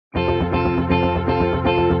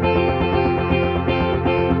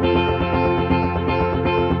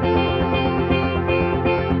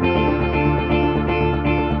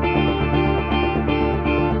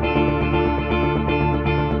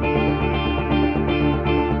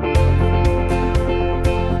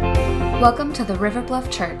Welcome to the River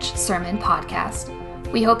Bluff Church Sermon Podcast.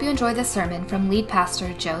 We hope you enjoy this sermon from lead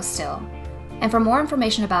pastor Joe Still. And for more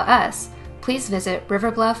information about us, please visit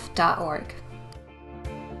riverbluff.org.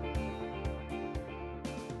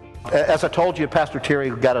 As I told you, Pastor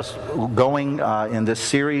Terry got us going in this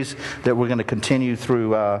series that we're going to continue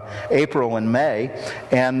through April and May.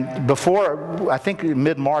 And before, I think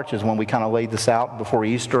mid-March is when we kind of laid this out before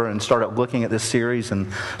Easter and started looking at this series.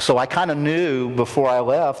 And so I kind of knew before I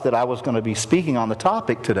left that I was going to be speaking on the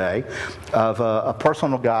topic today of a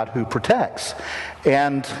personal God who protects.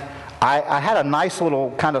 And I had a nice little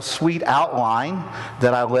kind of sweet outline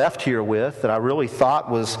that I left here with that I really thought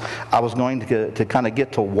I was going to kind of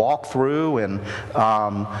get to walk through, and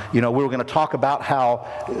we were going to talk about how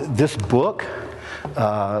this book,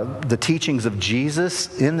 the teachings of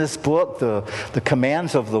Jesus in this book, the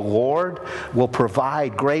commands of the Lord will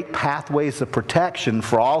provide great pathways of protection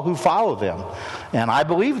for all who follow them, and I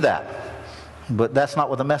believe that. But that's not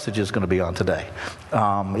what the message is going to be on today.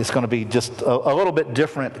 It's going to be just a little bit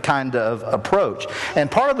different kind of approach. And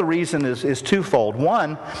part of the reason is twofold.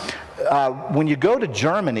 One, when you go to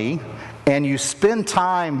Germany and you spend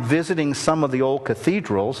time visiting some of the old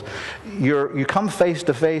cathedrals, you come face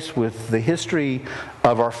to face with the history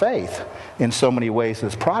of our faith in so many ways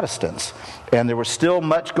as Protestants. And there was still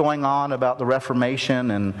much going on about the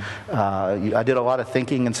Reformation, and I did a lot of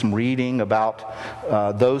thinking and some reading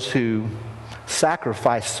about those who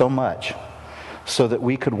sacrificed so much so that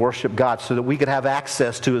we could worship God, so that we could have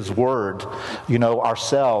access to His Word,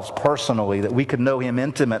 ourselves personally, that we could know Him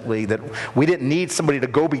intimately, that we didn't need somebody to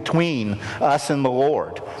go between us and the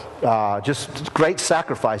Lord. Just great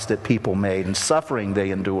sacrifice that people made and suffering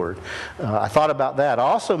they endured. I thought about that. I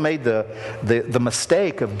also made the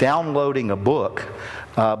mistake of downloading a book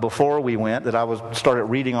before we went that I started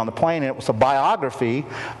reading on the plane, and it was a biography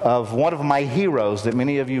of one of my heroes that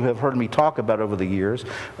many of you have heard me talk about over the years.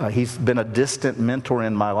 He's been a distant mentor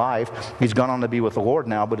in my life. He's gone on to be with the Lord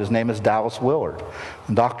now, but his name is Dallas Willard.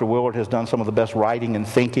 And Dr. Willard has done some of the best writing and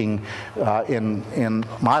thinking in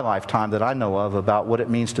my lifetime that I know of about what it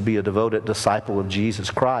means to be a devoted disciple of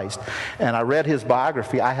Jesus Christ. And I read his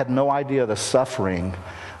biography. I had no idea the suffering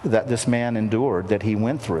that this man endured, that he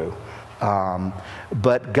went through.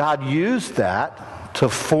 But God used that to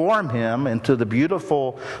form him into the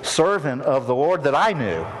beautiful servant of the Lord that I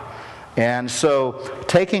knew. And so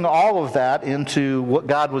taking all of that into what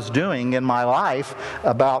God was doing in my life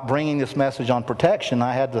about bringing this message on protection,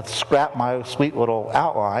 I had to scrap my sweet little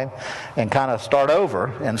outline and kind of start over.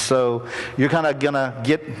 And so you're kind of going to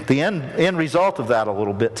get the end result of that a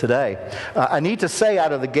little bit today. I need to say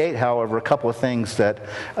out of the gate, however, a couple of things that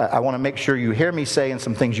I want to make sure you hear me say and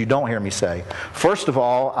some things you don't hear me say. First of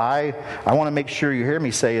all, I want to make sure you hear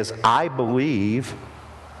me say is I believe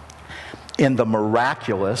in the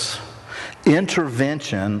miraculous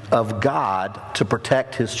intervention of God to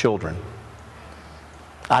protect His children.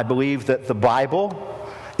 I believe that the Bible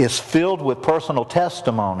is filled with personal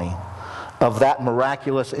testimony of that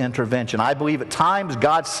miraculous intervention. I believe at times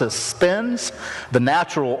God suspends the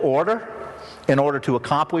natural order in order to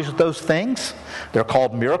accomplish those things. They're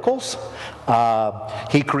called miracles.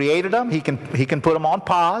 He created them. He can put them on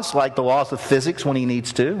pause like the laws of physics when He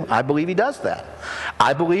needs to. I believe He does that.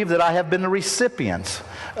 I believe that I have been the recipient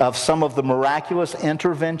of some of the miraculous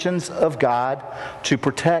interventions of God to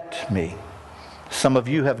protect me. Some of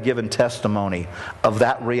you have given testimony of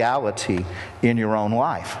that reality in your own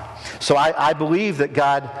life. So I believe that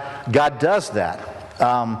God does that.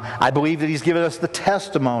 I believe that He's given us the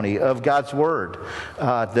testimony of God's Word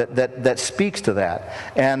that speaks to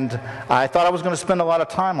that. And I thought I was going to spend a lot of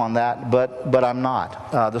time on that, but I'm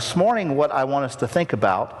not. This morning, what I want us to think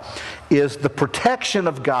about is the protection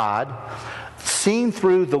of God seen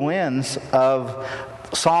through the lens of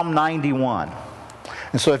Psalm 91.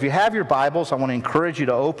 And so if you have your Bibles, I want to encourage you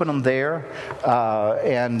to open them there.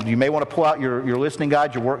 And you may want to pull out your listening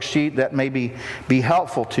guide, your worksheet. That may be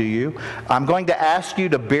helpful to you. I'm going to ask you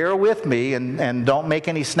to bear with me and don't make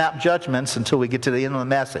any snap judgments until we get to the end of the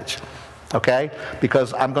message. Okay?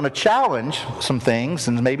 Because I'm going to challenge some things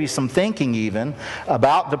and maybe some thinking even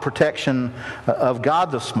about the protection of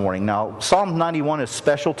God this morning. Now, Psalm 91 is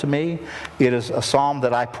special to me. It is a psalm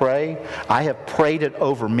that I pray. I have prayed it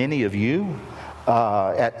over many of you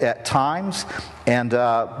at times,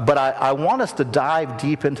 but I want us to dive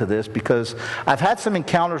deep into this because I've had some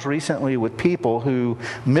encounters recently with people who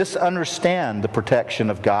misunderstand the protection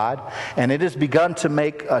of God, and it has begun to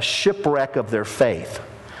make a shipwreck of their faith.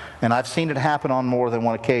 And I've seen it happen on more than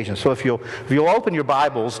one occasion. So if you'll open your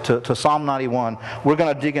Bibles to Psalm 91, we're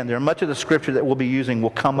going to dig in there. Much of the scripture that we'll be using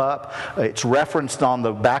will come up. It's referenced on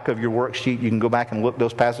the back of your worksheet. You can go back and look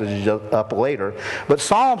those passages up later. But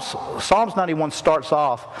Psalms 91 starts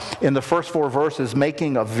off in the first 4 verses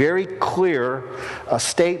making a very clear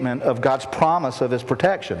statement of God's promise of His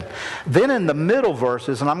protection. Then in the middle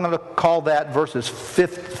verses, and I'm going to call that verses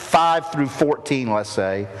 5 through 14, let's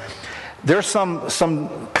say, there's some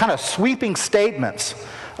kind of sweeping statements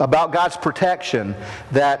about God's protection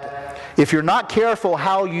that if you're not careful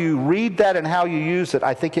how you read that and how you use it,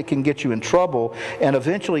 I think it can get you in trouble and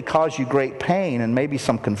eventually cause you great pain and maybe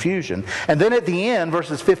some confusion. And then at the end,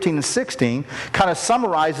 verses 15 and 16 kind of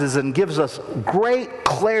summarizes and gives us great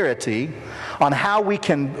clarity on how we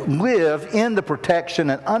can live in the protection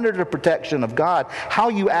and under the protection of God, how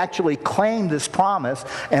you actually claim this promise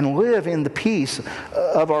and live in the peace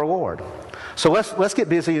of our Lord. So let's get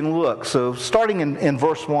busy and look. So starting in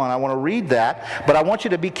verse 1, I want to read that, but I want you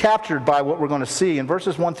to be captured by what we're going to see. In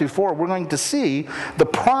verses 1 through 4, we're going to see the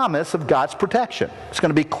promise of God's protection. It's going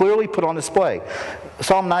to be clearly put on display.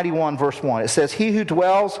 Psalm 91, verse 1, it says, "He who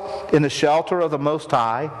dwells in the shelter of the Most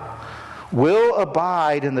High will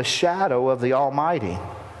abide in the shadow of the Almighty.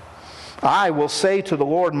 I will say to the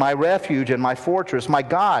Lord, my refuge and my fortress, my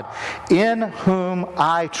God, in whom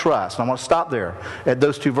I trust." And I want to stop there at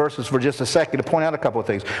those 2 verses for just a second to point out a couple of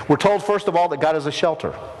things. We're told, first of all, that God is a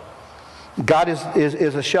shelter. God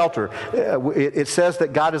is a shelter. It says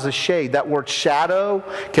that God is a shade. That word shadow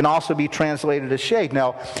can also be translated as shade.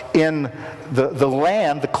 Now, in the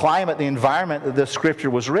land, the climate, the environment that this scripture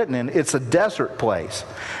was written in, it's a desert place.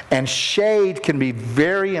 And shade can be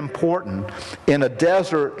very important in a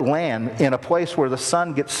desert land, in a place where the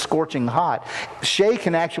sun gets scorching hot. Shade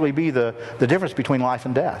can actually be the difference between life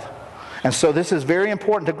and death. And so this is very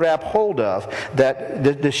important to grab hold of, that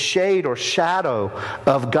the shade or shadow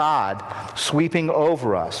of God sweeping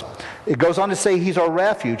over us. It goes on to say He's our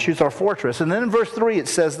refuge, He's our fortress. And then in verse 3 it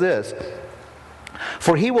says this,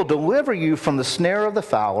 "For He will deliver you from the snare of the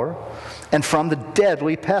fowler and from the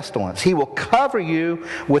deadly pestilence. He will cover you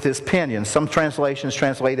with His pinions." Some translations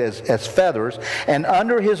translate as feathers. "And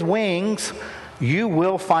under His wings you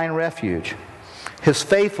will find refuge. His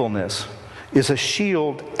faithfulness is a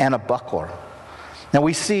shield and a buckler." Now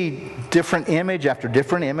we see different image after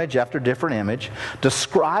different image after different image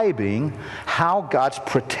describing how God's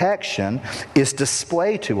protection is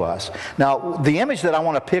displayed to us. Now the image that I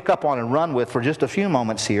want to pick up on and run with for just a few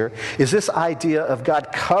moments here is this idea of God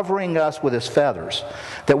covering us with His feathers,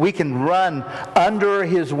 that we can run under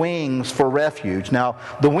His wings for refuge. Now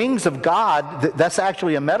the wings of God, that's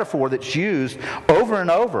actually a metaphor that's used over and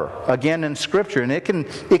over again in Scripture, and it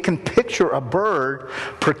can picture a bird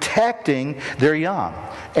protecting their young.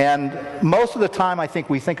 And most of the time I think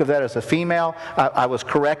we think of that as a female. I was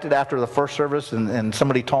corrected after the first service, and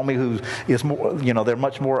somebody told me who is more, they're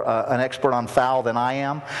much more an expert on fowl than I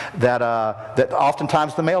am, that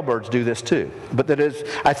oftentimes the male birds do this too. But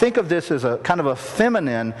I think of this as a kind of a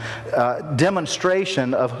feminine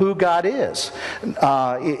demonstration of who God is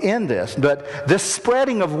in this. But this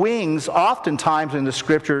spreading of wings oftentimes in the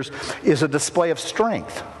Scriptures is a display of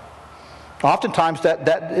strength. Oftentimes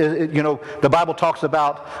the Bible talks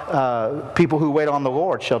about people who wait on the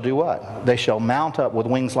Lord shall do what? They shall mount up with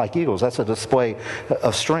wings like eagles. That's a display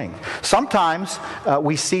of strength. Sometimes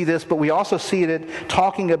we see this, but we also see it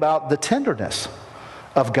talking about the tenderness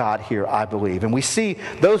of God here, I believe. And we see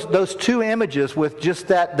those 2 images with just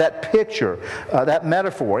that picture, that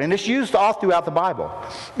metaphor. And it's used all throughout the Bible.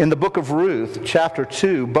 In the book of Ruth, chapter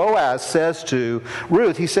 2, Boaz says to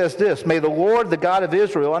Ruth, he says this, "May the Lord, the God of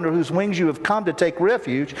Israel, under whose wings you have come to take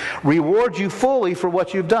refuge, reward you fully for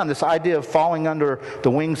what you've done." This idea of falling under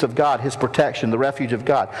the wings of God, His protection, the refuge of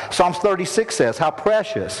God. Psalms 36 says, "How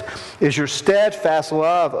precious is your steadfast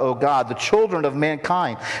love, O God. The children of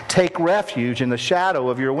mankind take refuge in the shadow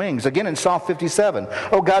of your wings." Again in Psalm 57,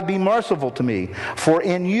 "O God, be merciful to me, for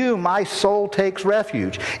in you my soul takes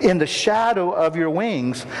refuge. In the shadow of your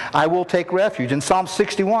wings I will take refuge." In Psalm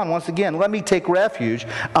 61, once again, "Let me take refuge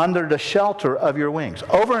under the shelter of your wings."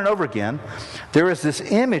 Over and over again, there is this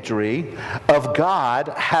imagery of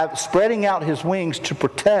God spreading out His wings to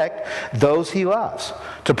protect those He loves,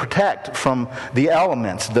 to protect from the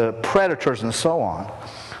elements, the predators, and so on.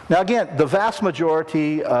 Now again, the vast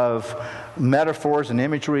majority of metaphors and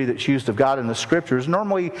imagery that's used of God in the Scriptures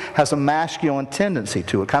normally has a masculine tendency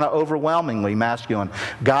to it, kind of overwhelmingly masculine.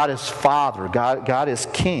 God is Father, God is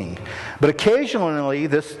King. But occasionally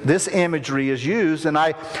this imagery is used, and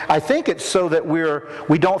I think it's so that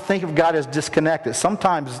we don't think of God as disconnected.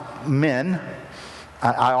 Sometimes men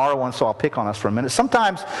I are one, so I'll pick on us for a minute.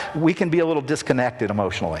 Sometimes we can be a little disconnected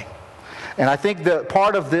emotionally. And I think that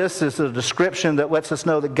part of this is a description that lets us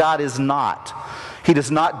know that God is not. He does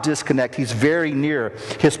not disconnect. He's very near.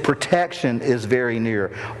 His protection is very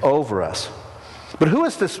near over us. But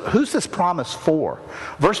who's this promise for?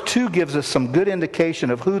 Verse 2 gives us some good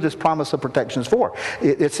indication of who this promise of protection is for.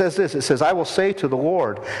 It says this. It says, I will say to the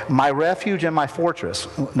Lord, my refuge and my fortress.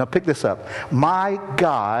 Now pick this up. My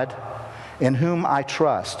God in whom I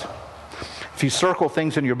trust. If you circle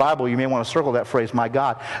things in your Bible, you may want to circle that phrase, my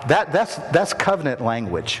God. That's covenant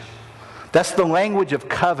language. That's the language of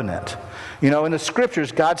covenant. You know, in the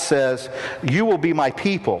Scriptures, God says, you will be my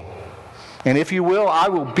people. And if you will, I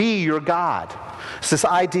will be your God. It's this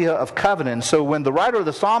idea of covenant. So when the writer of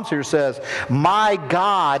the Psalms here says, my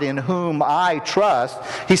God in whom I trust,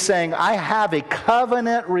 he's saying, I have a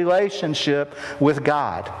covenant relationship with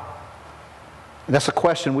God. And that's a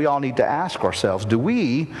question we all need to ask ourselves. Do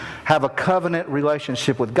we have a covenant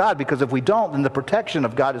relationship with God? Because if we don't, then the protection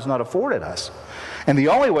of God is not afforded us. And the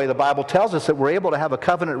only way the Bible tells us that we're able to have a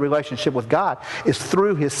covenant relationship with God is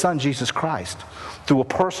through His Son, Jesus Christ, through a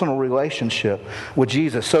personal relationship with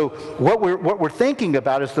Jesus. So what we're thinking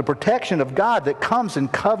about is the protection of God that comes in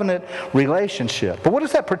covenant relationship. But what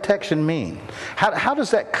does that protection mean? How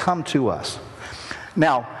does that come to us?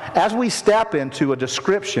 Now, as we step into a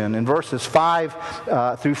description in verses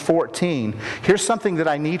 5 through 14, here's something that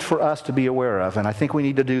I need for us to be aware of, and I think we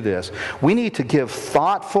need to do this. We need to give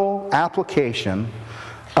thoughtful application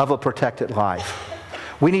of a protected life.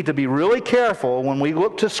 We need to be really careful when we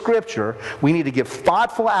look to Scripture. We need to give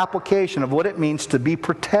thoughtful application of what it means to be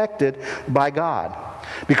protected by God.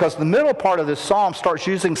 Because the middle part of this psalm starts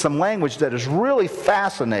using some language that is really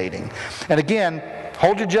fascinating. And again,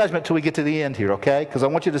 hold your judgment till we get to the end here, okay? Because I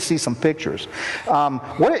want you to see some pictures.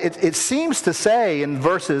 It seems to say in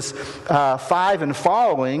verses 5 and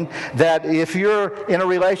following that if you're in a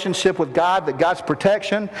relationship with God, that God's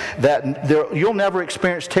protection, that you'll never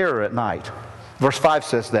experience terror at night. Verse 5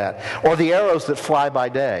 says that. Or the arrows that fly by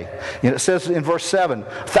day. It says in verse 7,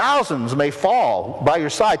 thousands may fall by your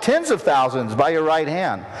side, tens of thousands by your right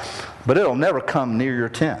hand, but it'll never come near your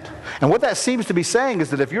tent. And what that seems to be saying is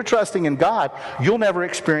that if you're trusting in God, you'll never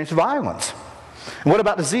experience violence. And what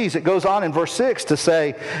about disease? It goes on in verse 6 to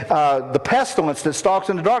say the pestilence that stalks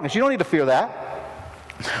in the darkness. You don't need to fear that.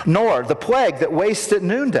 Nor the plague that wastes at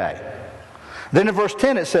noonday. Then in verse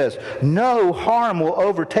 10 it says, no harm will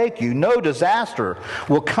overtake you, no disaster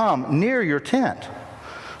will come near your tent.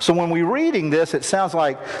 So when we're reading this, it sounds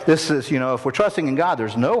like this is, if we're trusting in God,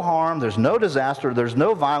 there's no harm, there's no disaster, there's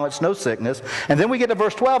no violence, no sickness. And then we get to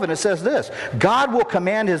verse 12 and it says this, God will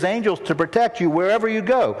command His angels to protect you wherever you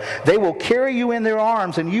go. They will carry you in their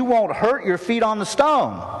arms and you won't hurt your feet on the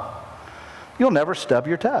stone. You'll never stub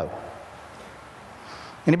your toe.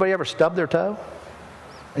 Anybody ever stub their toe?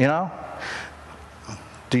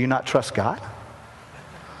 Do you not trust God?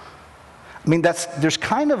 I mean, there's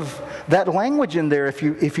kind of that language in there if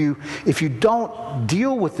you don't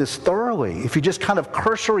deal with this thoroughly, if you just kind of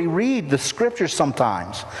cursory read the Scriptures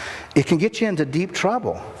sometimes, it can get you into deep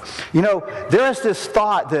trouble. There is this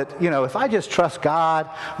thought that, if I just trust God,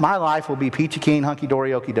 my life will be peachy keen,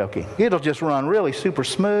 hunky-dory, okie-dokie. It'll just run really super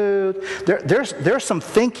smooth. There's some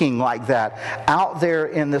thinking like that out there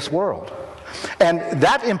in this world. And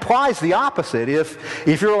that implies the opposite.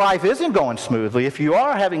 If your life isn't going smoothly, if you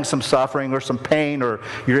are having some suffering or some pain or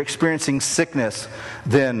you're experiencing sickness,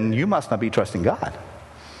 then you must not be trusting God.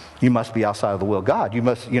 You must be outside of the will of God. You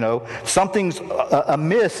must, something's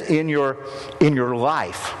amiss in your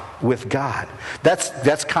life with God.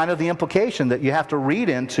 That's kind of the implication that you have to read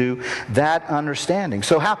into that understanding.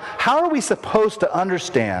 So how are we supposed to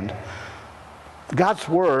understand God's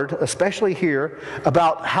Word, especially here,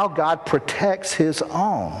 about how God protects His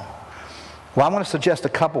own? Well, I want to suggest a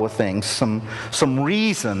couple of things, some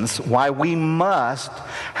reasons why we must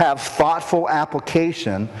have thoughtful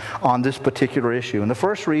application on this particular issue. And the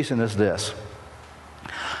first reason is this: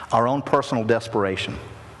 our own personal desperation.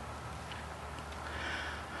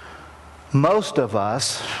 Most of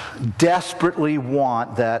us desperately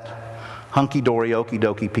want that hunky-dory,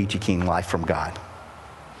 okie-dokie, peachy-keen life from God.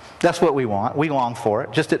 That's what we want. We long for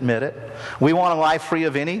it. Just admit it. We want a life free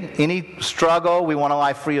of any struggle. We want a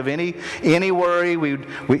life free of any worry. We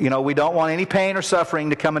don't want any pain or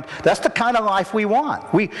suffering to come in. That's the kind of life we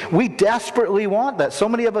want. We desperately want that. So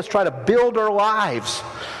many of us try to build our lives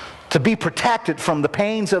to be protected from the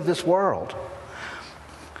pains of this world.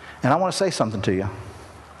 And I want to say something to you.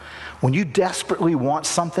 When you desperately want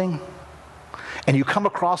something and you come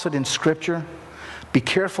across it in Scripture, be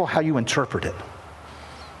careful how you interpret it.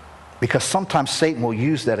 Because sometimes Satan will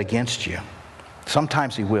use that against you.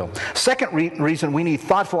 Sometimes he will. Second reason we need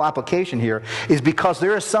thoughtful application here is because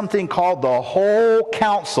there is something called the whole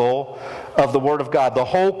counsel of the Word of God, the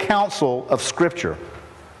whole counsel of Scripture.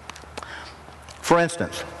 For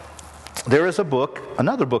instance, there is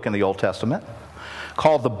another book in the Old Testament,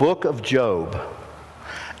 called the Book of Job.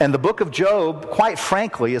 And the Book of Job, quite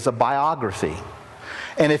frankly, is a biography.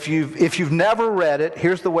 And if you've never read it,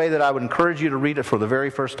 here's the way that I would encourage you to read it for the very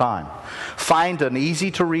first time. Find an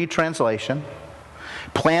easy-to-read translation.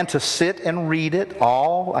 Plan to sit and read it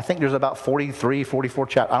all. I think there's about 43, 44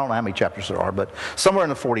 chapters. I don't know how many chapters there are, but somewhere in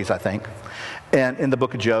the 40s, I think, and in the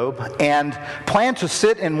book of Job. And plan to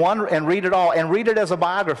sit in one and read it all, and read it as a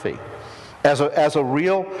biography, as a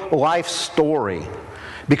real life story.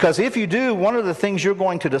 Because if you do, one of the things you're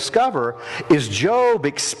going to discover is Job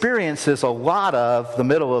experiences a lot of the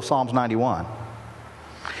middle of Psalms 91.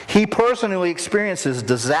 He personally experiences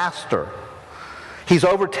disaster. He's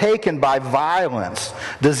overtaken by violence.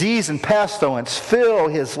 Disease and pestilence fill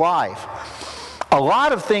his life. A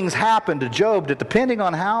lot of things happen to Job that, depending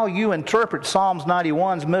on how you interpret Psalms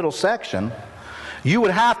 91's middle section, you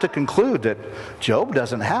would have to conclude that Job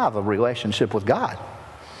doesn't have a relationship with God.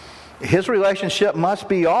 His relationship must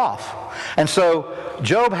be off. And so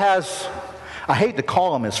Job has, I hate to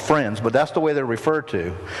call them his friends, but that's the way they're referred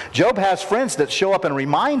to. Job has friends that show up and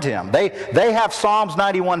remind him. They have Psalms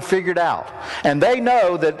 91 figured out. And they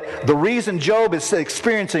know that the reason Job is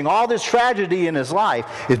experiencing all this tragedy in his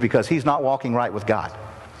life is because he's not walking right with God.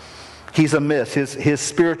 He's amiss. His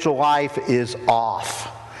spiritual life is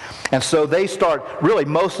off. And so they start, really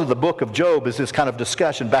most of the book of Job is this kind of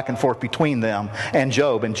discussion back and forth between them and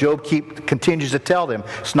Job. And Job continues to tell them,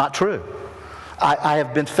 it's not true. I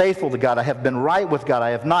have been faithful to God. I have been right with God.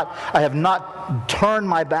 I have not turned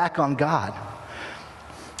my back on God.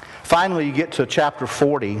 Finally, you get to chapter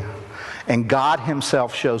 40, and God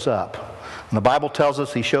himself shows up. And the Bible tells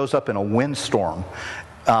us he shows up in a windstorm.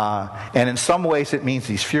 And in some ways it means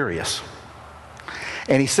he's furious.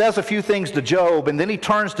 And he says a few things to Job, and then he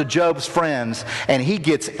turns to Job's friends, and he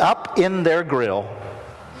gets up in their grill,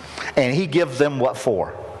 and he gives them what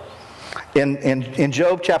for. In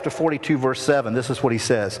Job chapter 42, verse 7, this is what he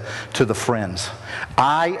says to the friends.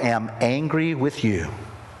 I am angry with you.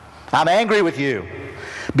 I'm angry with you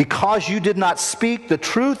because you did not speak the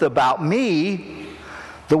truth about me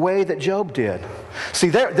the way that Job did. See,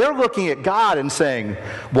 they're looking at God and saying,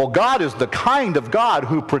 well, God is the kind of God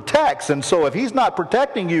who protects, and so if he's not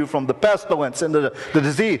protecting you from the pestilence and the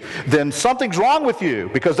disease, then something's wrong with you,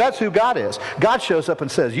 because that's who God is. God shows up and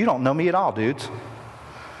says, you don't know me at all, dudes.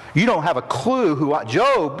 You don't have a clue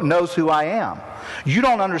Job knows who I am. You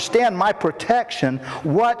don't understand my protection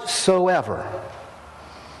whatsoever.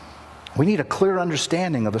 We need a clear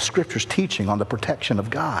understanding of the Scripture's teaching on the protection of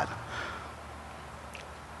God.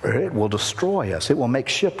 Or it will destroy us. It will make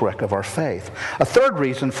shipwreck of our faith. A third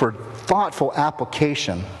reason for thoughtful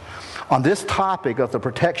application on this topic of the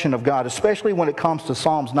protection of God, especially when it comes to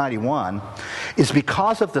Psalms 91, is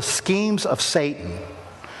because of the schemes of Satan.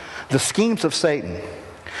 The schemes of Satan.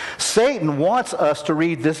 Satan wants us to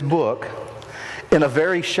read this book in a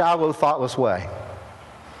very shallow, thoughtless way.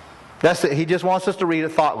 That's it. He just wants us to read it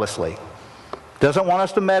thoughtlessly. Doesn't want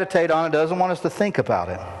us to meditate on it. Doesn't want us to think about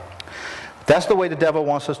it. That's the way the devil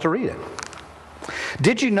wants us to read it.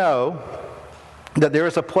 Did you know that there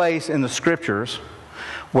is a place in the Scriptures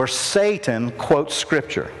where Satan quotes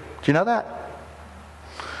Scripture? Do you know that?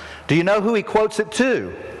 Do you know who he quotes it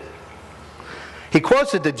to? He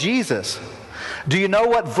quotes it to Jesus. Do you know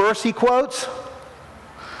what verse he quotes?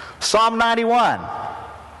 Psalm 91.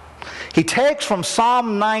 He takes from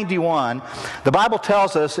Psalm 91, the Bible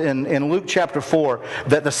tells us in Luke chapter 4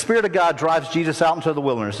 that the Spirit of God drives Jesus out into the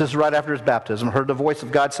wilderness. This is right after his baptism. Heard the voice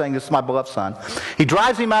of God saying, this is my beloved Son. He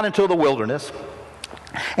drives him out into the wilderness.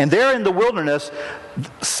 And there in the wilderness,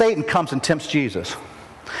 Satan comes and tempts Jesus.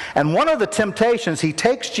 And one of the temptations, he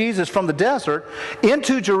takes Jesus from the desert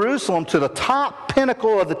into Jerusalem to the top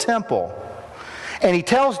pinnacle of the temple. And he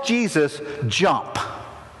tells Jesus, jump.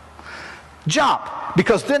 Jump.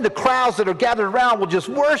 Because then the crowds that are gathered around will just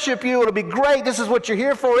worship you. It'll be great. This is what you're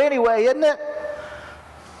here for anyway, isn't it?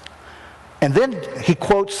 And then he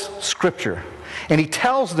quotes Scripture. And he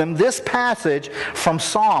tells them this passage from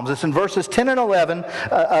Psalms. It's in verses 10 and 11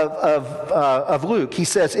 of Luke. He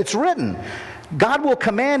says, it's written, God will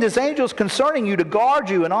command his angels concerning you to guard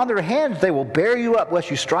you, and on their hands they will bear you up lest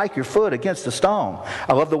you strike your foot against a stone.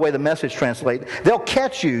 I love the way the Message translates. They'll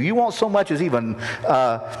catch you. You won't so much as even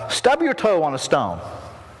stub your toe on a stone.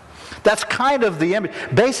 That's kind of the image.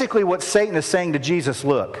 Basically what Satan is saying to Jesus,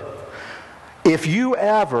 look, if you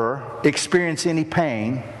ever experience any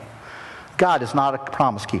pain, God is not a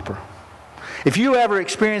promise keeper. If you ever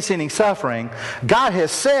experience any suffering, God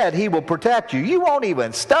has said He will protect you. You won't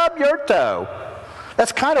even stub your toe.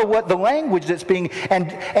 That's kind of what the language that's being,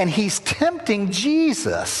 and He's tempting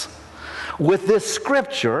Jesus with this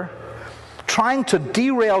scripture, trying to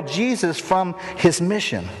derail Jesus from His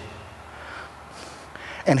mission.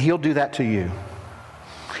 And He'll do that to you.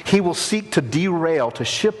 He will seek to derail, to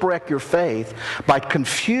shipwreck your faith by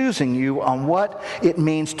confusing you on what it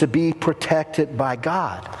means to be protected by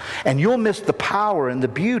God. And you'll miss the power and the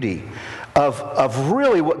beauty of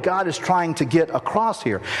really what God is trying to get across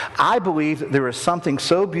here. I believe that there is something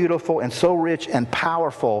so beautiful and so rich and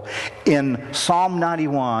powerful in Psalm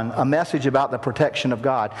 91, a message about the protection of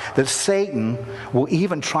God, that Satan will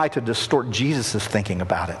even try to distort Jesus' thinking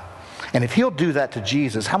about it. And if he'll do that to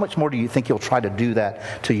Jesus, how much more do you think he'll try to do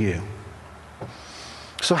that to you?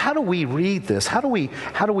 So how do we read this? How do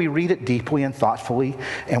we read it deeply and thoughtfully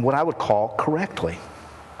and what I would call correctly?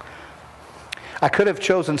 I could have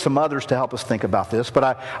chosen some others to help us think about this, but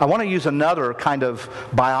I want to use another kind of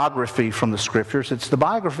biography from the Scriptures. It's the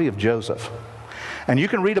biography of Joseph. And you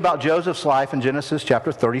can read about Joseph's life in Genesis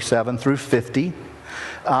chapter 37 through 50.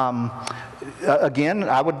 Again,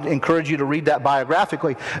 I would encourage you to read that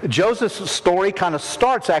biographically. Joseph's story kind of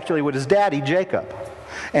starts actually with his daddy, Jacob,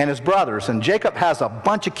 and his brothers. And Jacob has a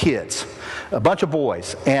bunch of kids, a bunch of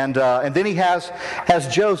boys. And then he has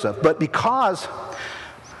Joseph. But because,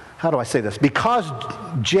 how do I say this? Because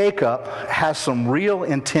Jacob has some real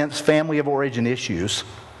intense family of origin issues,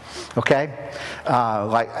 okay?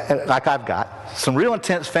 Like I've got, some real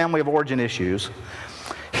intense family of origin issues,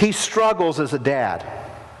 he struggles as a dad.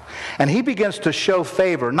 And he begins to show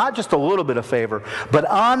favor, not just a little bit of favor, but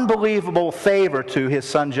unbelievable favor to his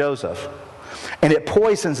son Joseph. And it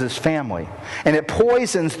poisons his family. And it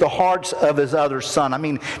poisons the hearts of his other son. I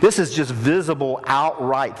mean, this is just visible,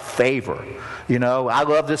 outright favor. You know, I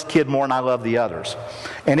love this kid more than I love the others.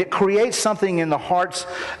 And it creates something in the hearts,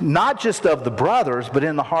 not just of the brothers, but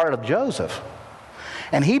in the heart of Joseph.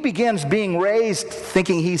 And he begins being raised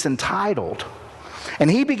thinking he's entitled. And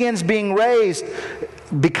he begins being raised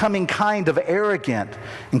becoming kind of arrogant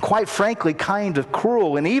and quite frankly kind of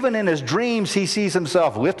cruel. And even in his dreams he sees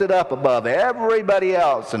himself lifted up above everybody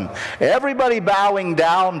else and everybody bowing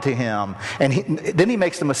down to him. And then he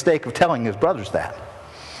makes the mistake of telling his brothers that.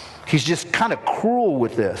 He's just kind of cruel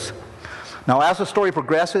with this. Now as the story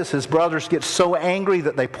progresses, his brothers get so angry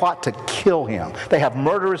that they plot to kill him. They have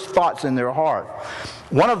murderous thoughts in their heart.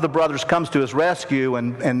 One of the brothers comes to his rescue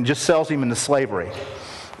and just sells him into slavery.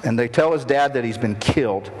 And they tell his dad that he's been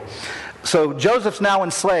killed. So Joseph's now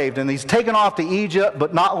enslaved, and he's taken off to Egypt,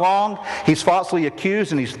 but not long. He's falsely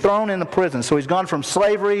accused, and he's thrown into prison. So he's gone from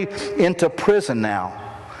slavery into prison now.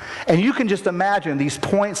 And you can just imagine these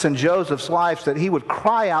points in Joseph's life that he would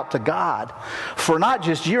cry out to God for not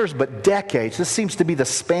just years, but decades. This seems to be the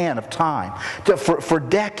span of time. For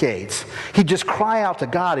decades, he'd just cry out to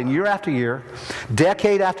God, and year after year,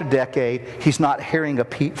 decade after decade, he's not hearing a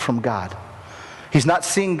peep from God. He's not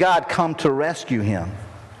seeing God come to rescue him.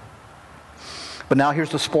 But now here's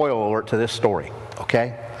the spoiler alert to this story,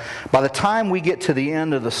 okay? By the time we get to the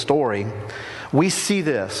end of the story, we see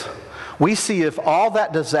this. We see if all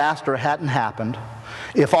that disaster hadn't happened,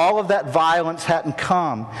 if all of that violence hadn't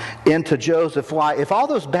come into Joseph's life, if all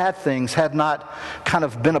those bad things had not kind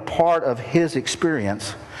of been a part of his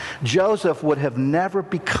experience, Joseph would have never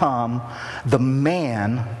become the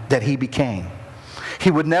man that he became. He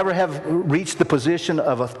would never have reached the position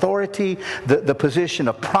of authority, the position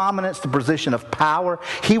of prominence, the position of power.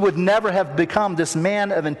 He would never have become this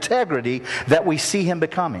man of integrity that we see him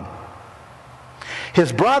becoming.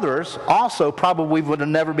 His brothers also probably would have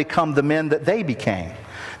never become the men that they became.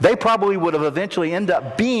 They probably would have eventually ended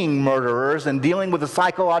up being murderers and dealing with the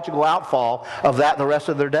psychological outfall of that the rest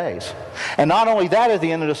of their days. And not only that, at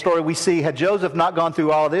the end of the story, we see had Joseph not gone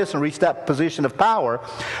through all of this and reached that position of power,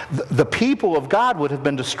 the people of God would have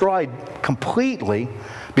been destroyed completely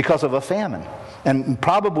because of a famine. And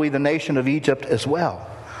probably the nation of Egypt as well.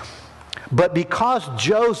 But because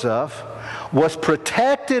Joseph was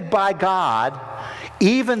protected by God,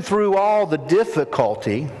 even through all the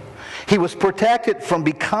difficulty, he was protected from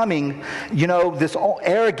becoming, this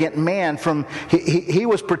arrogant man. He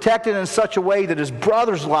was protected in such a way that his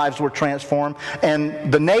brothers' lives were transformed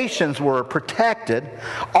and the nations were protected.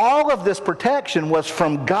 All of this protection was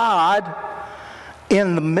from God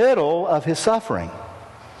in the middle of his suffering.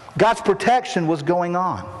 God's protection was going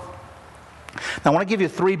on. Now, I want to give you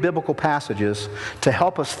 3 biblical passages to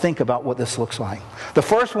help us think about what this looks like. The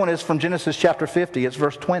first one is from Genesis chapter 50. It's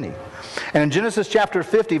verse 20. And in Genesis chapter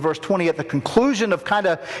 50, verse 20, at the conclusion of kind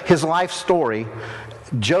of his life story,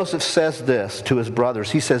 Joseph says this to his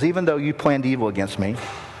brothers. He says, even though you planned evil against me,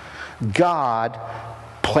 God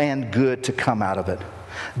planned good to come out of it.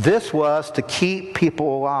 This was to keep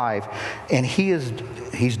people alive, and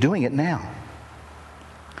he's doing it now.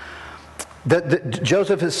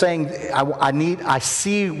 Joseph is saying, I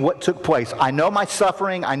see what took place. I know my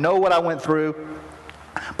suffering. I know what I went through.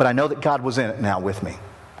 But I know that God was in it now with me.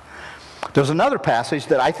 There's another passage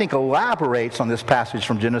that I think elaborates on this passage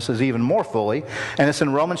from Genesis even more fully, and it's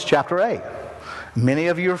in Romans chapter 8. Many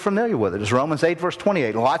of you are familiar with it. It's Romans 8, verse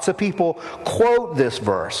 28. Lots of people quote this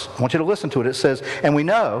verse. I want you to listen to it. It says, and we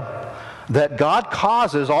know that God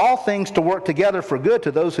causes all things to work together for good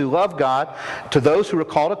to those who love God, to those who are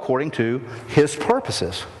called according to His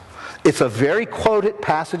purposes. It's a very quoted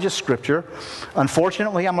passage of Scripture.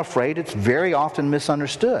 Unfortunately, I'm afraid it's very often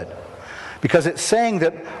misunderstood, because it's saying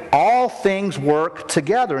that all things work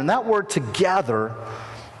together. And that word together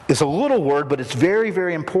is a little word, but it's very,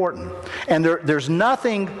 very important. And there's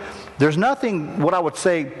nothing what I would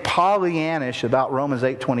say Pollyannish about Romans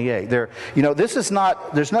 8:28.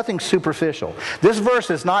 There's nothing superficial. This verse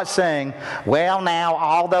is not saying, well, now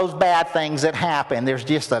all those bad things that happen, there's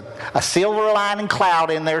just a silver lining cloud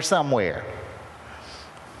in there somewhere.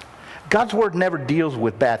 God's word never deals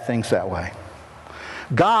with bad things that way.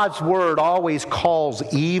 God's word always calls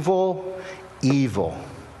evil, evil.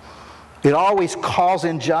 It always calls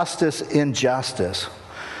injustice, injustice.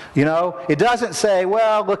 It doesn't say,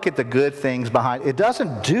 well, look at the good things behind it. It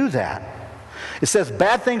doesn't do that. It says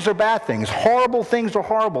bad things are bad things. Horrible things are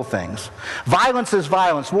horrible things. Violence is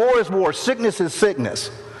violence. War is war. Sickness is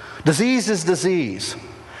sickness. Disease is disease.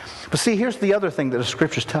 But see, here's the other thing that the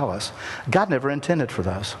Scriptures tell us. God never intended for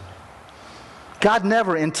those. God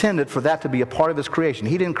never intended for that to be a part of His creation.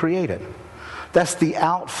 He didn't create it. That's the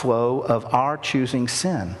outflow of our choosing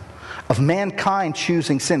sin, of mankind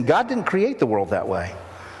choosing sin. God didn't create the world that way.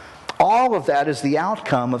 All of that is the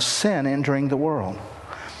outcome of sin entering the world.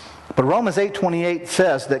 But Romans 8:28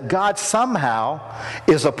 says that God somehow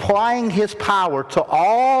is applying His power to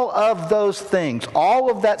all of those things, all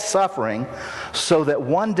of that suffering, so that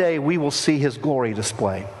one day we will see His glory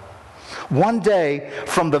displayed. One day,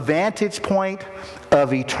 from the vantage point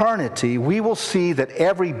of eternity, we will see that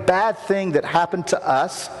every bad thing that happened to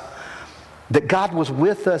us, that God was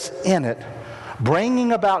with us in it,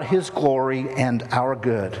 bringing about His glory and our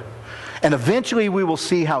good. And eventually we will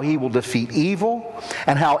see how He will defeat evil,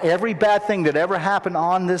 and how every bad thing that ever happened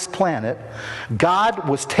on this planet, God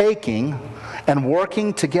was taking and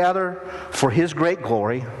working together for His great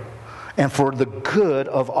glory and for the good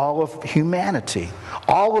of all of humanity,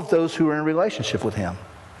 all of those who are in relationship with Him.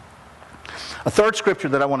 A third scripture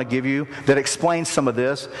that I want to give you that explains some of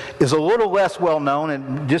this is a little less well known,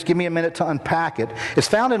 and just give me a minute to unpack it. It's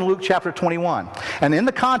found in Luke chapter 21. And in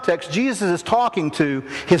the context, Jesus is talking to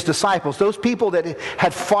His disciples, those people that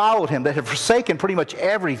had followed Him, that had forsaken pretty much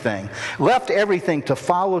everything, left everything to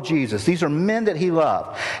follow Jesus. These are men that He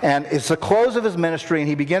loved. And it's the close of His ministry, and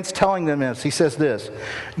He begins telling them this. He says this,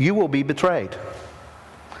 you will be betrayed,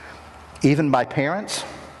 even by parents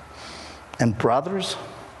and brothers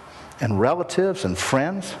and relatives and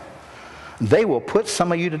friends. They will put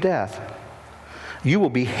some of you to death. You will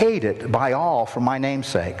be hated by all for my name's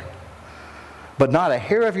sake. But not a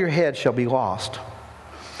hair of your head shall be lost.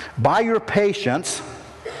 By your patience,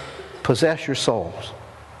 possess your souls.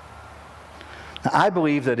 Now, I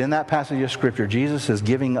believe that in that passage of Scripture, Jesus is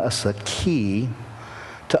giving us a key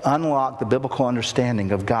to unlock the biblical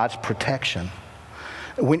understanding of God's protection.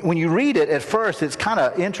 When you read it, at first, it's kind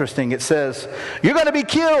of interesting. It says, you're going to be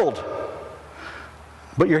killed,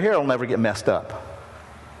 but your hair will never get messed up.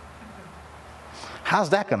 How's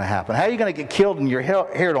that going to happen? How are you going to get killed and your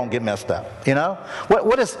hair don't get messed up?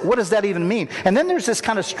 What does that even mean? And then there's this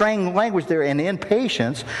kind of strange language there, and in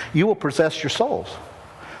patience, you will possess your souls.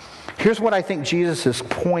 Here's what I think Jesus is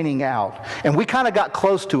pointing out. And we kind of got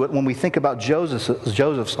close to it when we think about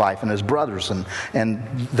Joseph's life and his brothers and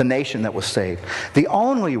the nation that was saved. The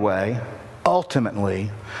only way, ultimately,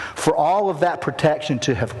 for all of that protection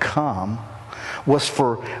to have come was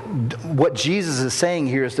for what Jesus is saying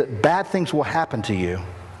here is that bad things will happen to you,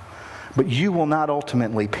 but you will not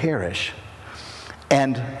ultimately perish.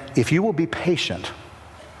 And if you will be patient,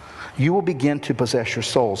 you will begin to possess your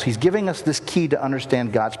souls. He's giving us this key to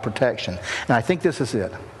understand God's protection. And I think this is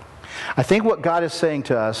it. I think what God is saying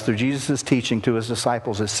to us through Jesus' teaching to His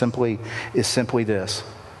disciples is simply this.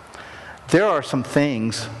 There are some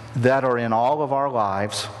things that are in all of our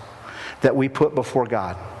lives that we put before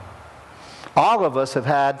God. All of us have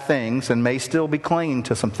had things and may still be clinging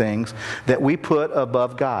to some things that we put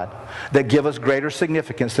above God, that give us greater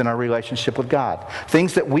significance in our relationship with God.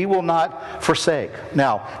 Things that we will not forsake.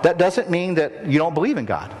 Now, that doesn't mean that you don't believe in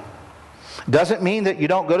God. Doesn't mean that you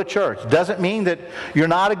don't go to church. Doesn't mean that you're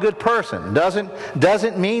not a good person.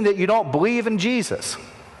 Doesn't mean that you don't believe in Jesus.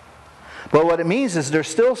 But what it means is there's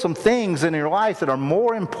still some things in your life that are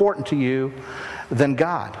more important to you than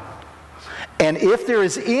God. And if there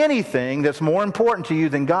is anything that's more important to you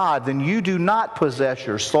than God, then you do not possess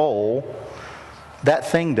your soul. That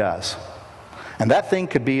thing does. And that thing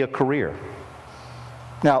could be a career.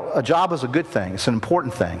 Now, a job is a good thing. It's an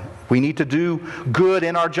important thing. We need to do good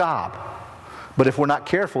in our job. But if we're not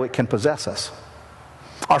careful, it can possess us.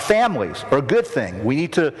 Our families are a good thing. We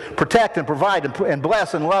need to protect and provide and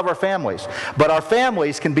bless and love our families. But our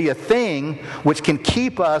families can be a thing which can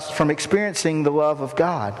keep us from experiencing the love of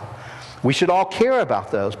God. We should all care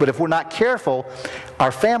about those. But if we're not careful,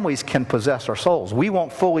 our families can possess our souls. We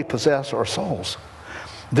won't fully possess our souls.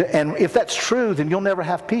 And if that's true, then you'll never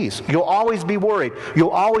have peace. You'll always be worried.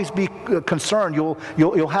 You'll always be concerned.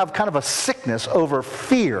 You'll have kind of a sickness over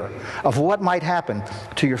fear of what might happen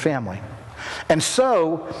to your family. And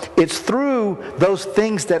so, it's through those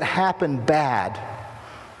things that happen bad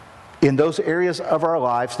in those areas of our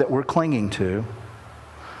lives that we're clinging to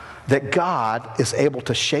that God is able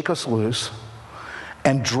to shake us loose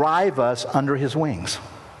and drive us under His wings.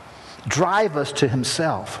 Drive us to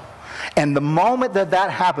Himself. And the moment that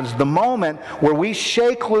happens, the moment where we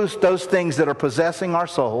shake loose those things that are possessing our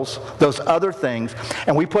souls, those other things,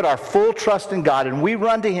 and we put our full trust in God and we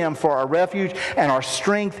run to Him for our refuge and our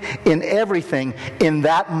strength in everything, in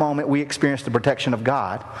that moment we experience the protection of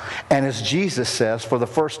God. And as Jesus says, for the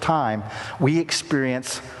first time, we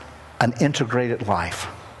experience an integrated life.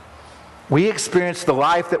 We experience the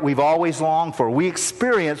life that we've always longed for. We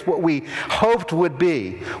experience what we hoped would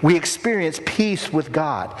be. We experience peace with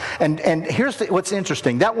God. And here's what's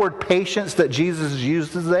interesting. That word patience that Jesus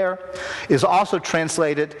uses there is also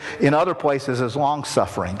translated in other places as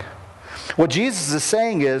long-suffering. What Jesus is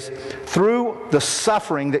saying is, through the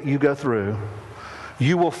suffering that you go through,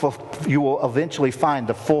 you will eventually find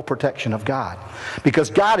the full protection of God. Because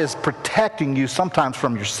God is protecting you sometimes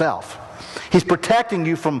from yourself. He's protecting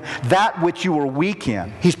you from that which you are weak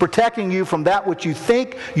in. He's protecting you from that which you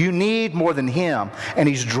think you need more than Him. And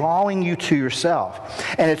He's drawing you to yourself.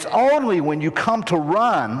 And it's only when you come to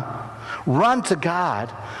run to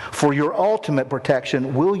God for your ultimate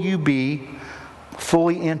protection, will you be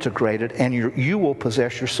fully integrated and you will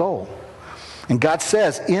possess your soul. And God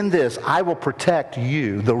says, in this, I will protect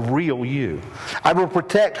you, the real you. I will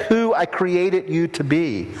protect who I created you to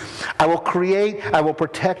be. I will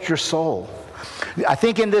protect your soul. I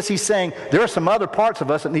think in this He's saying, there are some other parts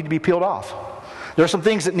of us that need to be peeled off. There are some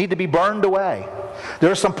things that need to be burned away.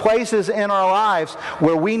 There are some places in our lives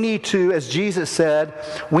where we need to, as Jesus said,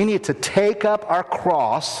 we need to take up our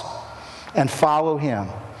cross and follow Him.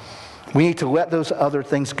 We need to let those other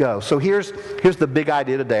things go. So here's the big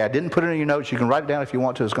idea today. I didn't put it in your notes. You can write it down if you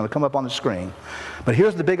want to. It's going to come up on the screen. But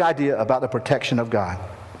here's the big idea about the protection of God.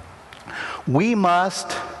 We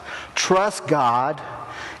must trust God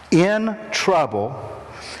in trouble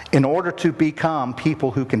in order to become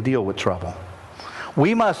people who can deal with trouble.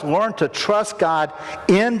 We must learn to trust God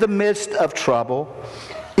in the midst of trouble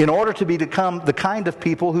in order to become the kind of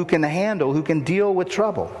people who can deal with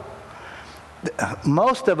trouble.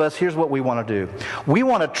 Most of us, here's what we want to do. We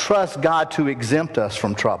want to trust God to exempt us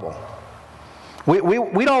from trouble. We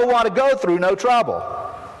don't want to go through no trouble.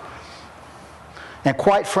 And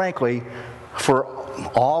quite frankly, for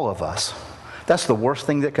all of us, that's the worst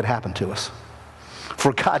thing that could happen to us.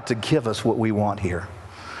 For God to give us what we want here.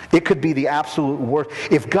 It could be the absolute worst.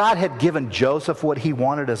 If God had given Joseph what he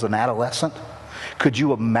wanted as an adolescent, could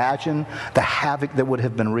you imagine the havoc that would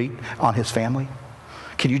have been wreaked on his family?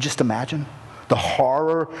 Can you just imagine the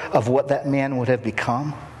horror of what that man would have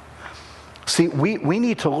become? See, we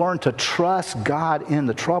need to learn to trust God in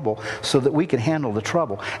the trouble so that we can handle the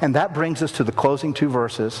trouble. And that brings us to the closing two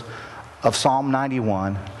verses of Psalm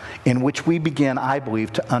 91, in which we begin, I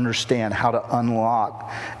believe, to understand how to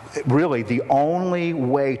unlock really the only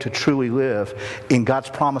way to truly live in God's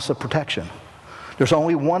promise of protection. There's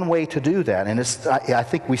only one way to do that, and I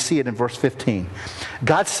think we see it in verse 15.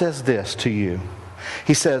 God says this to you.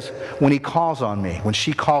 He says, when he calls on me, when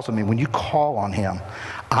she calls on me, when you call on him,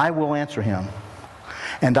 I will answer him,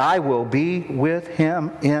 and I will be with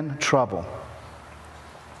him in trouble.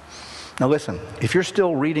 Now listen, if you're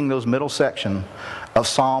still reading those middle section of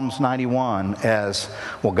Psalms 91 as,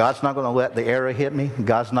 well, God's not going to let the arrow hit me.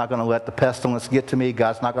 God's not going to let the pestilence get to me.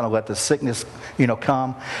 God's not going to let the sickness,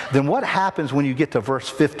 come. Then what happens when you get to verse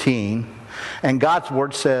 15 and God's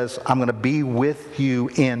word says, I'm going to be with you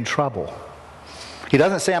in trouble? He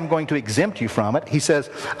doesn't say I'm going to exempt you from it. He says,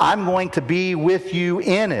 I'm going to be with you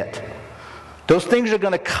in it. Those things are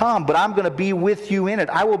going to come, but I'm going to be with you in it.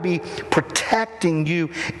 I will be protecting you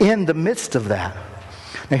in the midst of that.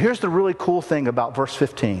 Now here's the really cool thing about verse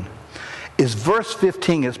 15. Verse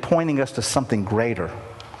 15 is pointing us to something greater.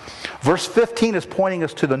 Verse 15 is pointing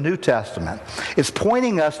us to the New Testament. It's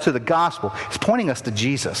pointing us to the gospel. It's pointing us to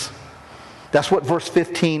Jesus. That's what verse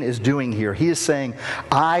 15 is doing here. He is saying,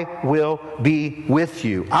 I will be with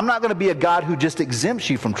you. I'm not going to be a God who just exempts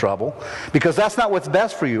you from trouble, because that's not what's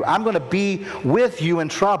best for you. I'm going to be with you in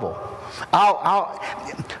trouble.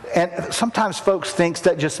 And sometimes folks think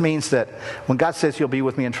that just means that when God says he'll be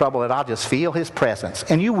with me in trouble, that I'll just feel his presence.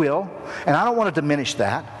 And you will. And I don't want to diminish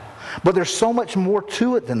that. But there's so much more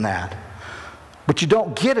to it than that. But you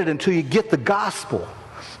don't get it until you get the gospel.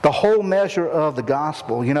 The whole measure of the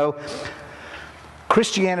gospel.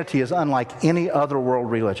 Christianity is unlike any other world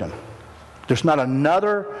religion. There's not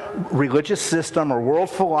another religious system or world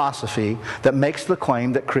philosophy that makes the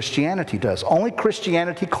claim that Christianity does. Only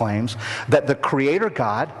Christianity claims that the Creator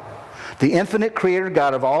God, the infinite Creator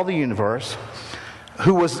God of all the universe,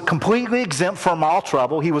 who was completely exempt from all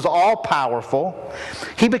trouble, he was all powerful,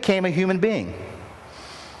 he became a human being.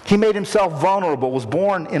 He made himself vulnerable, was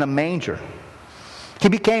born in a manger. He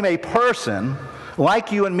became a person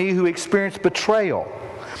like you and me who experienced betrayal,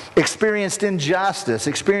 experienced injustice,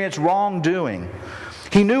 experienced wrongdoing.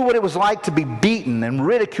 He knew what it was like to be beaten and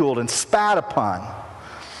ridiculed and spat upon.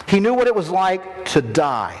 He knew what it was like to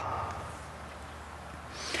die.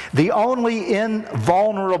 The only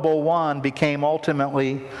invulnerable one became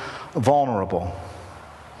ultimately vulnerable.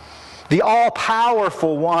 The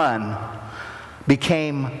all-powerful one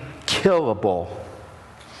became killable.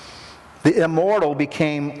 The immortal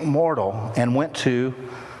became mortal and went to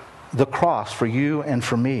the cross for you and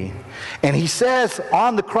for me. And he says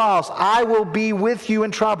on the cross, I will be with you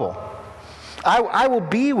in trouble. I will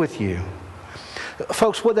be with you.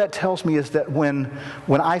 Folks, what that tells me is that when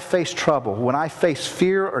I face trouble, when I face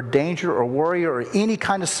fear or danger or worry or any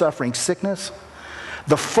kind of suffering, sickness,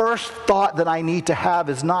 the first thought that I need to have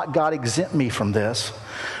is not, God, exempt me from this,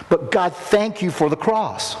 but God, thank you for the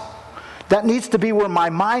cross. That needs to be where my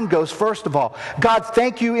mind goes first of all. God,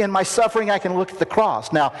 thank you, in my suffering I can look at the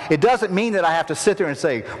cross. Now, it doesn't mean that I have to sit there and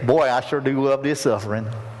say, boy, I sure do love this suffering.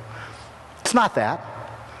 It's not that.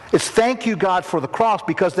 It's thank you, God, for the cross,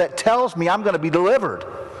 because that tells me I'm going to be delivered.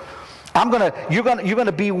 You're going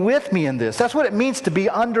to be with me in this. That's what it means to be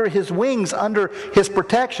under his wings, under his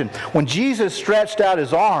protection. When Jesus stretched out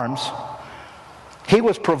his arms, he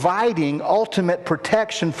was providing ultimate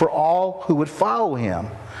protection for all who would follow him,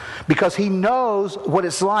 because he knows what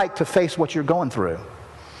it's like to face what you're going through.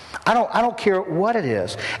 I don't care what it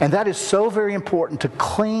is. And that is so very important to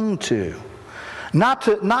cling to. Not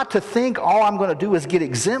to think all I'm going to do is get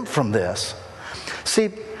exempt from this.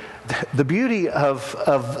 See, the beauty of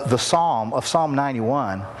the Psalm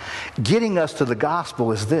 91, getting us to the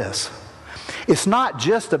gospel, is this. It's not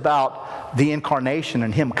just about the incarnation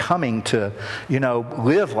and him coming to,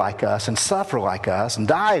 live like us and suffer like us and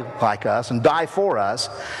die like us and die for us.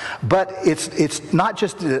 But it's not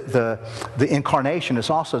just the incarnation, it's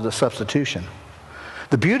also the substitution.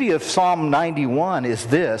 The beauty of Psalm 91 is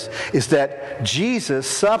that Jesus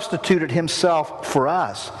substituted himself for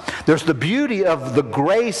us. There's the beauty of the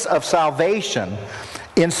grace of salvation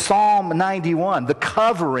in Psalm 91, the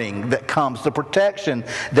covering that comes, the protection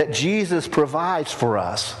that Jesus provides for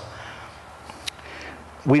us.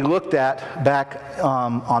 We looked at back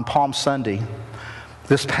on Palm Sunday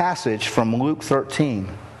this passage from Luke 13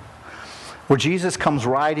 where Jesus comes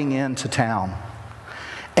riding into town.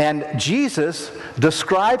 And Jesus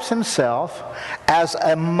describes himself as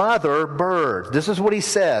a mother bird. This is what he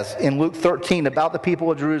says in Luke 13 about the people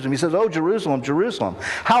of Jerusalem. He says, "Oh, Jerusalem, Jerusalem,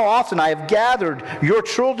 how often I have gathered your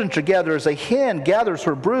children together as a hen gathers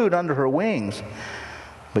her brood under her wings,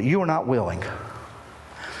 but you are not willing."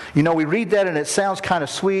 We read that and it sounds kind of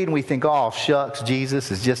sweet, and we think, oh, shucks, Jesus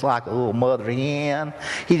is just like a little mother hen.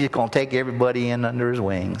 He's just going to take everybody in under his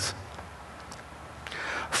wings.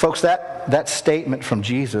 Folks, that statement from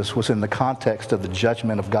Jesus was in the context of the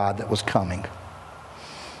judgment of God that was coming.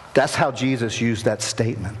 That's how Jesus used that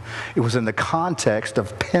statement. It was in the context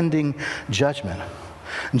of pending judgment.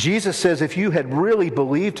 Jesus says, if you had really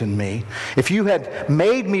believed in me, if you had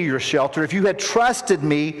made me your shelter, if you had trusted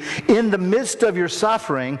me in the midst of your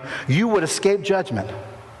suffering, you would escape judgment.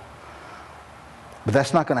 But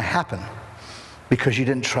that's not going to happen because you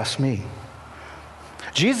didn't trust me.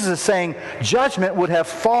 Jesus is saying judgment would have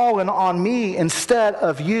fallen on me instead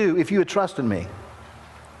of you if you had trusted me.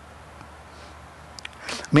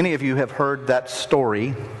 Many of you have heard that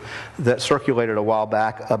story that circulated a while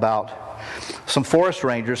back about some forest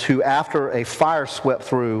rangers who, after a fire swept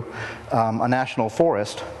through a national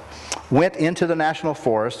forest, went into the national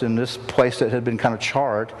forest in this place that had been kind of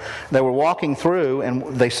charred. They were walking through and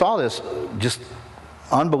they saw this just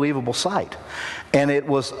unbelievable sight. And it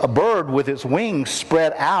was a bird with its wings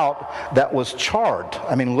spread out that was charred.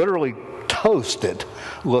 I mean, literally toasted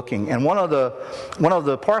looking. And one of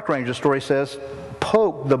the park ranger stories says,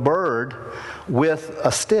 poked the bird with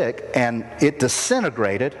a stick and it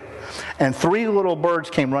disintegrated, and 3 little birds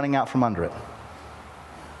came running out from under it.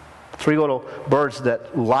 3 little birds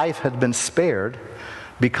that life had been spared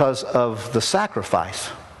because of the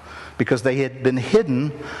sacrifice, because they had been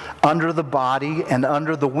hidden under the body and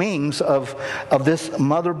under the wings of this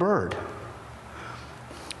mother bird.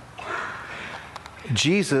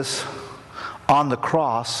 Jesus on the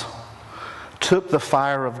cross took the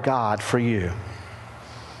fire of God for you.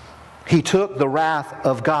 He took the wrath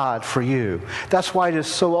of God for you. That's why it is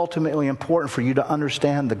so ultimately important for you to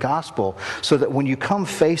understand the gospel, so that when you come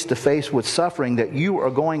face to face with suffering that you are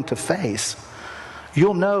going to face,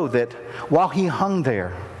 you'll know that while he hung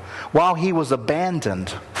there, while he was abandoned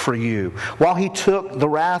for you, while he took the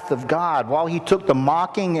wrath of God, while he took the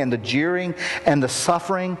mocking and the jeering and the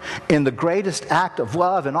suffering in the greatest act of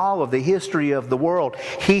love in all of the history of the world,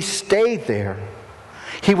 he stayed there.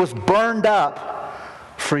 He was burned up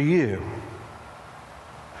for you,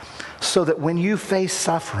 so that when you face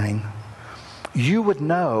suffering, you would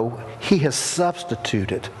know he has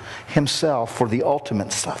substituted himself for the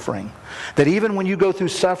ultimate suffering. That even when you go through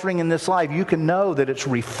suffering in this life, you can know that it's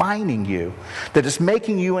refining you, that it's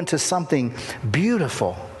making you into something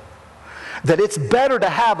beautiful. That it's better to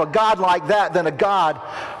have a God like that than a God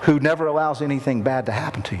who never allows anything bad to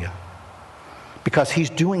happen to you, because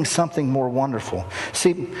he's doing something more wonderful.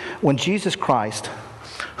 See, when Jesus Christ,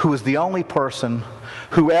 who is the only person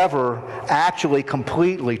who ever actually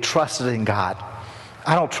completely trusted in God.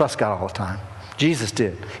 I don't trust God all the time. Jesus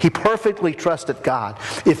did. He perfectly trusted God.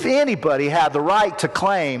 If anybody had the right to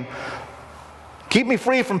claim, keep me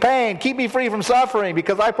free from pain, keep me free from suffering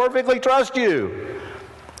because I perfectly trust you,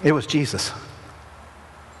 it was Jesus.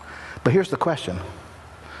 But here's the question.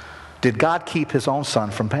 Did God keep his own son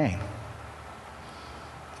from pain?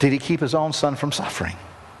 Did he keep his own son from suffering?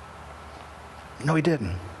 No, he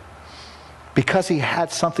didn't. Because he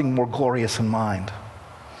had something more glorious in mind.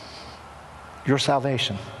 Your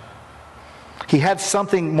salvation. He had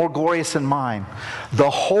something more glorious in mind. The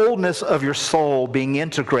wholeness of your soul being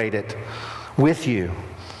integrated with you.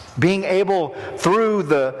 Being able, through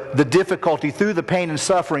the difficulty, through the pain and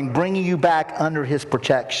suffering, bringing you back under his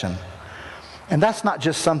protection. And that's not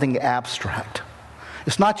just something abstract.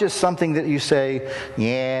 It's not just something that you say,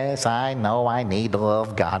 yes, I know I need to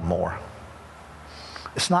love God more.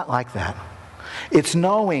 It's not like that. It's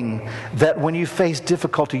knowing that when you face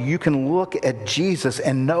difficulty, you can look at Jesus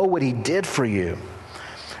and know what he did for you.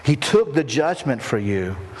 He took the judgment for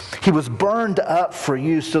you. He was burned up for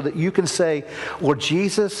you so that you can say, Lord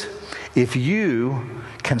Jesus, if you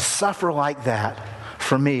can suffer like that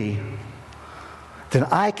for me, then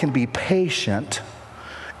I can be patient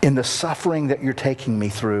in the suffering that you're taking me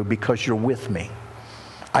through because you're with me.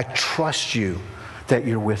 I trust you that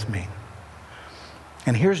you're with me.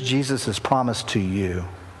 And here's Jesus' promise to you.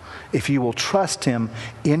 If you will trust him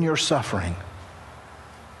in your suffering,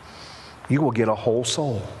 you will get a whole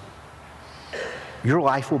soul. Your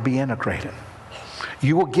life will be integrated.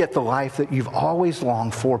 You will get the life that you've always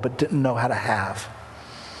longed for but didn't know how to have.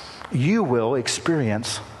 You will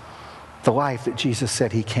experience the life that Jesus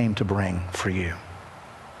said he came to bring for you.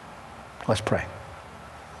 Let's pray.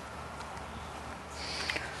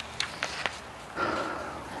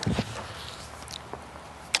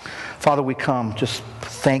 Father, we come just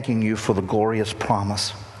thanking you for the glorious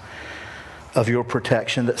promise of your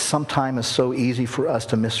protection that sometimes is so easy for us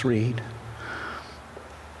to misread.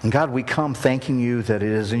 And God, we come thanking you that it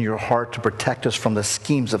is in your heart to protect us from the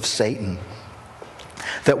schemes of Satan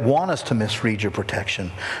that want us to misread your protection.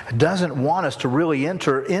 It doesn't want us to really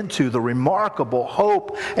enter into the remarkable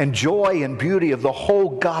hope and joy and beauty of the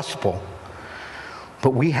whole gospel.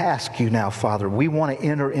 But we ask you now, Father, we want to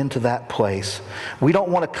enter into that place. We don't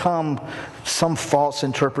want to come some false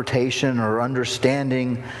interpretation or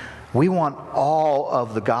understanding. We want all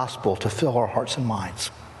of the gospel to fill our hearts and minds.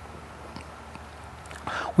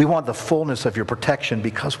 We want the fullness of your protection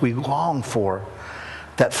because we long for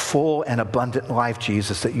that full and abundant life,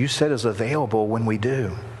 Jesus, that you said is available when we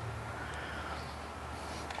do.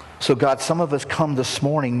 So God, some of us come this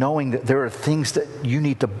morning knowing that there are things that you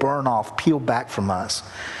need to burn off, peel back from us,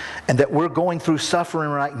 and that we're going through suffering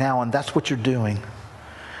right now, and that's what you're doing.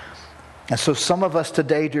 And so some of us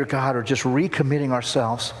today, dear God, are just recommitting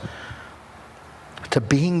ourselves to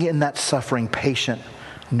being in that suffering, patient,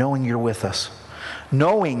 knowing you're with us.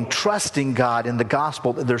 Knowing, trusting God in the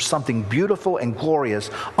gospel that there's something beautiful and glorious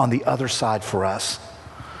on the other side for us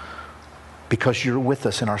because you're with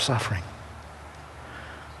us in our suffering.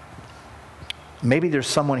 Maybe there's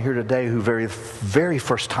someone here today who very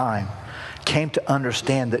first time came to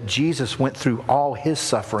understand that Jesus went through all his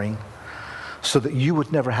suffering so that you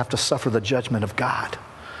would never have to suffer the judgment of God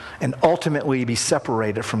and ultimately be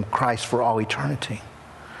separated from Christ for all eternity.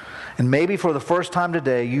 And maybe for the first time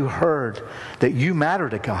today, you heard that you matter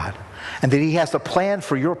to God and that he has a plan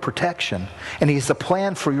for your protection and he has a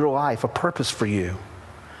plan for your life, a purpose for you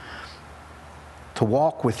to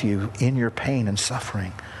walk with you in your pain and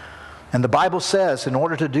suffering. And the Bible says in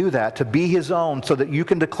order to do that, to be his own so that you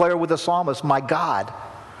can declare with the psalmist, my God,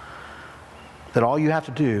 that all you have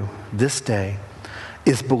to do this day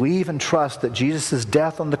is believe and trust that Jesus'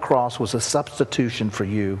 death on the cross was a substitution for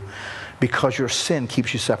you because your sin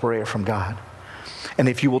keeps you separated from God. And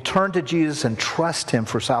if you will turn to Jesus and trust him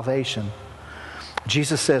for salvation,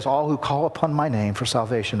 Jesus says, all who call upon my name for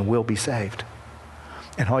salvation will be saved.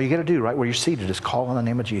 And all you got to do right where you're seated is call on the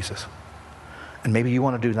name of Jesus. And maybe you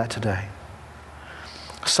want to do that today.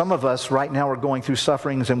 Some of us right now are going through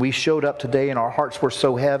sufferings, and we showed up today and our hearts were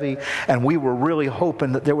so heavy, and we were really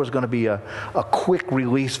hoping that there was going to be a quick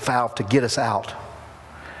release valve to get us out.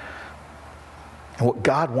 And what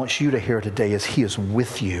God wants you to hear today is he is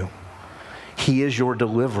with you. He is your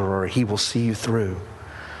deliverer. He will see you through.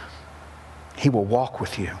 He will walk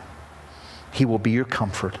with you. He will be your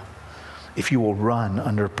comfort if you will run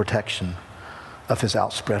under protection of his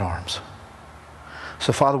outspread arms.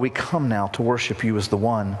 So, Father, we come now to worship you as the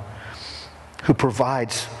one who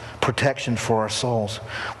provides protection for our souls.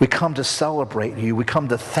 We come to celebrate you. We come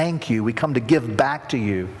to thank you. We come to give back to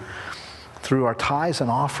you through our tithes and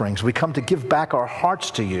offerings. We come to give back our hearts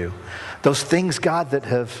to you. Those things, God, that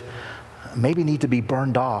have maybe need to be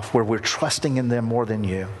burned off, where we're trusting in them more than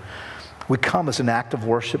you. We come as an act of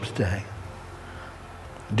worship today,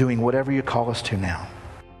 doing whatever you call us to now.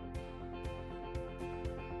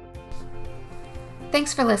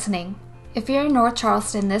 Thanks for listening. If you're in North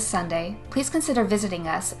Charleston this Sunday, please consider visiting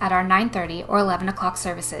us at our 9:30 or 11 o'clock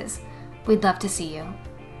services. We'd love to see you.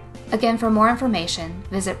 Again, for more information,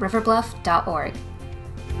 visit riverbluff.org.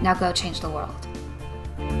 Now go change the world.